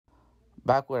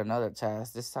back with another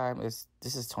task. This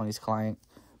is Tony's client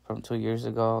from 2 years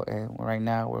ago, and right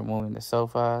now we're moving the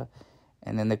sofa,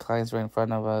 and then the client's right in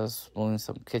front of us moving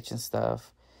some kitchen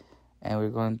stuff, and we're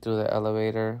going through the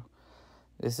elevator.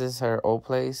 This is her old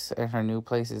place, and her new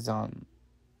place is on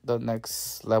the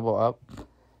next level up.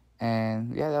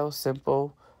 And yeah, that was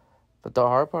simple. But the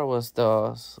hard part was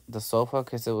the sofa,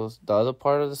 because it was the other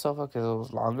part of the sofa, because it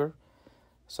was longer.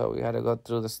 So we had to go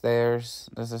through the stairs.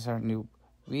 This is her new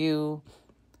view,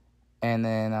 and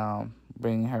then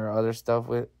bring her other stuff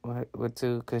with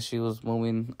too, because she was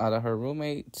moving out of her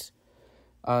roommate's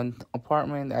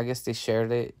apartment. I guess they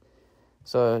shared it.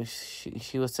 So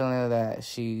she was telling her that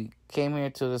she came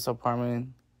here to this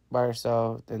apartment by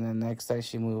herself, and then next time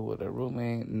she moved with a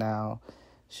roommate. Now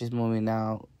she's moving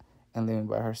out and living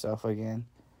by herself again.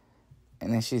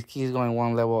 And then she keeps going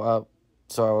one level up.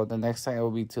 So the next time it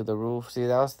will be to the roof. See,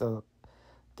 that was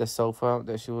the sofa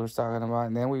that she was talking about.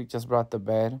 And then we just brought the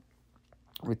bed.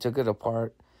 We took it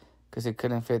apart because it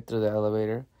couldn't fit through the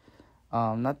elevator.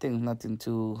 Nothing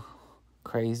too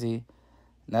crazy.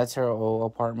 And that's her old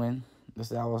apartment.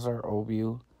 That was her old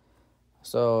view.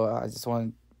 So I just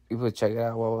wanted people to check it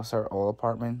out. What was her old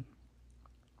apartment?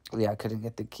 Yeah, I couldn't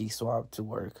get the key swap to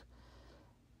work.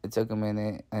 It took a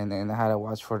minute, and then I had to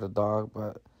watch for the dog,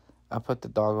 but I put the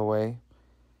dog away.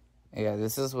 Yeah,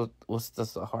 this is what was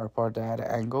just the hard part, that I had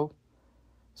to angle.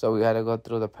 So we had to go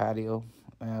through the patio.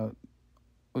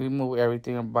 We moved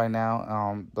everything by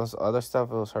now. Those other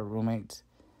stuff, it was her roommates.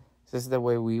 This is the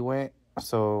way we went.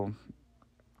 So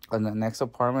in the next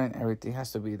apartment, everything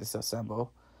has to be disassembled,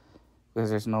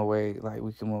 because there's no way like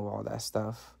we can move all that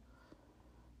stuff.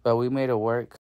 But we made it work.